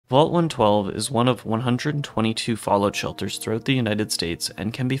Vault 112 is one of 122 fallout shelters throughout the United States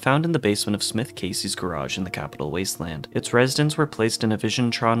and can be found in the basement of Smith Casey's garage in the Capitol Wasteland. Its residents were placed in a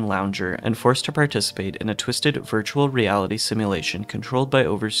Visiontron lounger and forced to participate in a twisted virtual reality simulation controlled by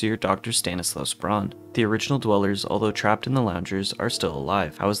Overseer Dr. Stanislaus Braun. The original dwellers, although trapped in the loungers, are still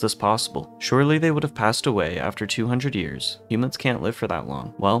alive. How is this possible? Surely they would have passed away after 200 years. Humans can't live for that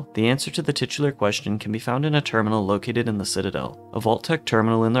long. Well, the answer to the titular question can be found in a terminal located in the Citadel. A Vault-Tec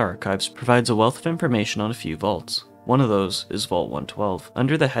terminal in the archives provides a wealth of information on a few vaults. One of those is Vault 112.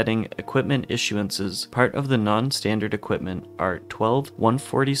 Under the heading Equipment Issuances, part of the non-standard equipment are 12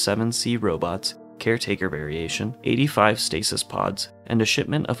 147C robots, caretaker variation, 85 stasis pods, and a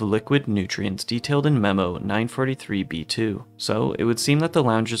shipment of liquid nutrients detailed in Memo 943B2. So, it would seem that the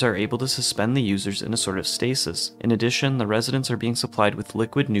loungers are able to suspend the users in a sort of stasis. In addition, the residents are being supplied with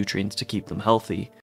liquid nutrients to keep them healthy.